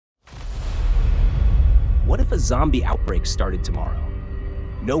What if a zombie outbreak started tomorrow?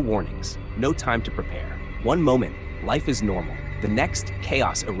 No warnings, no time to prepare. One moment, life is normal. The next,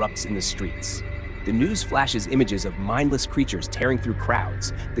 chaos erupts in the streets. The news flashes images of mindless creatures tearing through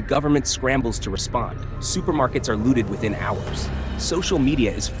crowds. The government scrambles to respond. Supermarkets are looted within hours. Social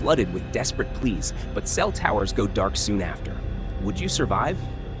media is flooded with desperate pleas, but cell towers go dark soon after. Would you survive?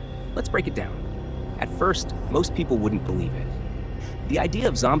 Let's break it down. At first, most people wouldn't believe it. The idea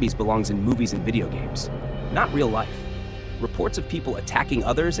of zombies belongs in movies and video games, not real life. Reports of people attacking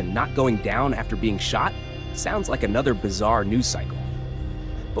others and not going down after being shot sounds like another bizarre news cycle.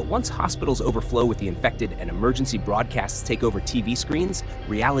 But once hospitals overflow with the infected and emergency broadcasts take over TV screens,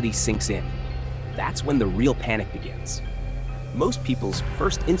 reality sinks in. That's when the real panic begins. Most people's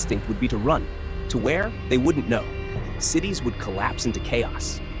first instinct would be to run. To where? They wouldn't know. Cities would collapse into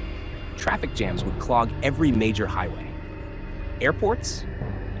chaos. Traffic jams would clog every major highway. Airports?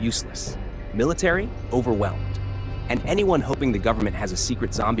 Useless. Military? Overwhelmed. And anyone hoping the government has a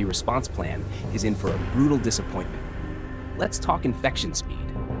secret zombie response plan is in for a brutal disappointment. Let's talk infection speed.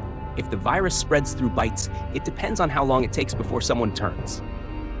 If the virus spreads through bites, it depends on how long it takes before someone turns.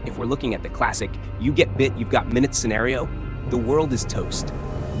 If we're looking at the classic, you get bit, you've got minutes scenario, the world is toast.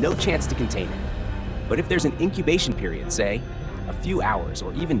 No chance to contain it. But if there's an incubation period, say, a few hours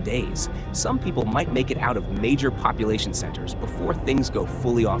or even days, some people might make it out of major population centers before things go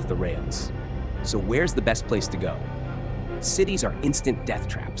fully off the rails. So where's the best place to go? Cities are instant death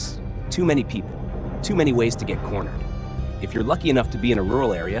traps. Too many people, too many ways to get cornered. If you're lucky enough to be in a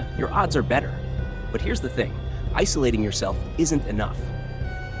rural area, your odds are better. But here's the thing, isolating yourself isn't enough.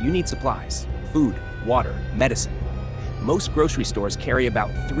 You need supplies, food, water, medicine. Most grocery stores carry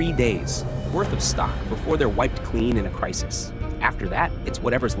about 3 days worth of stock before they're wiped clean in a crisis. After that, it's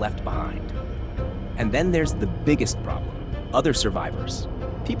whatever's left behind. And then there's the biggest problem, other survivors.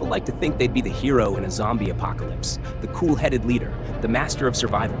 People like to think they'd be the hero in a zombie apocalypse, the cool-headed leader, the master of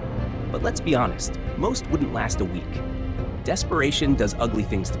survival. But let's be honest, most wouldn't last a week. Desperation does ugly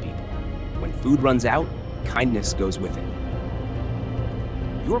things to people. When food runs out, kindness goes with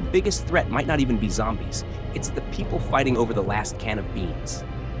it. Your biggest threat might not even be zombies. It's the people fighting over the last can of beans.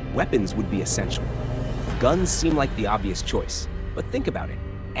 Weapons would be essential. Guns seem like the obvious choice, but think about it.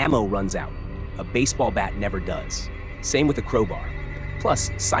 Ammo runs out. A baseball bat never does. Same with a crowbar.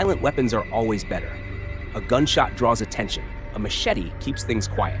 Plus, silent weapons are always better. A gunshot draws attention. A machete keeps things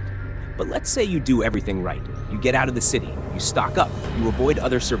quiet. But let's say you do everything right. You get out of the city, you stock up, you avoid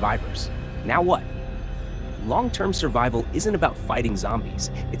other survivors. Now what? Long-term survival isn't about fighting zombies.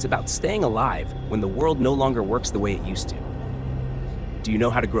 It's about staying alive when the world no longer works the way it used to. Do you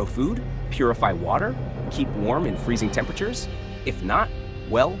know how to grow food? Purify water? Keep warm in freezing temperatures? If not,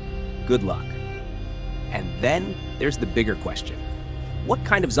 well, good luck. And then there's the bigger question. What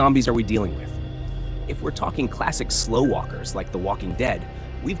kind of zombies are we dealing with? If we're talking classic slow walkers like The Walking Dead,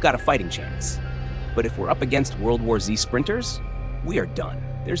 we've got a fighting chance. But if we're up against World War Z sprinters, we are done.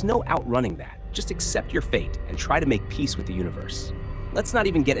 There's no outrunning that. Just accept your fate and try to make peace with the universe. Let's not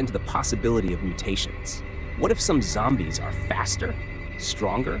even get into the possibility of mutations. What if some zombies are faster,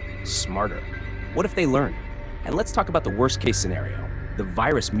 stronger, smarter? What if they learn? And let's talk about the worst-case scenario. The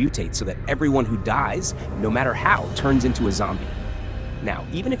virus mutates so that everyone who dies, no matter how, turns into a zombie. Now,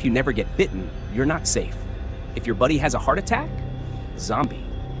 even if you never get bitten, you're not safe. If your buddy has a heart attack, zombie.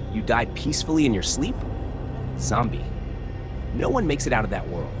 You died peacefully in your sleep? Zombie. No one makes it out of that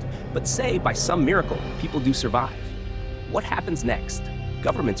world. But say, by some miracle, people do survive. What happens next?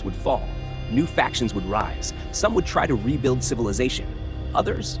 Governments would fall. New factions would rise. Some would try to rebuild civilization.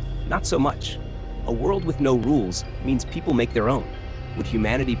 Others, not so much. A world with no rules means people make their own. Would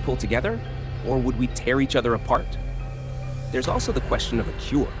humanity pull together, or would we tear each other apart? There's also the question of a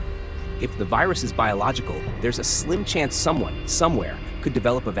cure. If the virus is biological, there's a slim chance someone, somewhere, could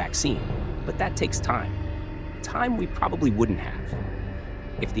develop a vaccine. But that takes time. Time we probably wouldn't have.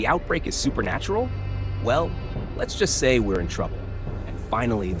 If the outbreak is supernatural, well, let's just say we're in trouble. And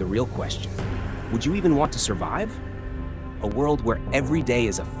finally, the real question. Would you even want to survive? A world where every day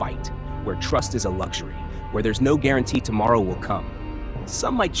is a fight, where trust is a luxury, where there's no guarantee tomorrow will come.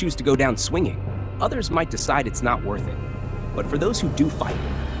 Some might choose to go down swinging. Others might decide it's not worth it. But for those who do fight,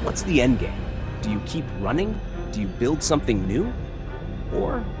 what's the end game? Do you keep running? Do you build something new?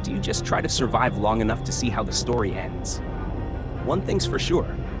 Or do you just try to survive long enough to see how the story ends? One thing's for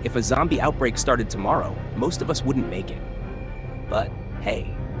sure, if a zombie outbreak started tomorrow, most of us wouldn't make it. But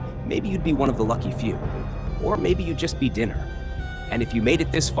hey, maybe you'd be one of the lucky few. Or maybe you'd just be dinner. And if you made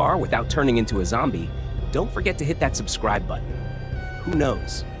it this far without turning into a zombie, don't forget to hit that subscribe button. Who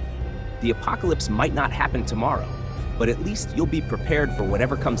knows? The apocalypse might not happen tomorrow, but at least you'll be prepared for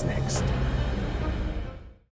whatever comes next.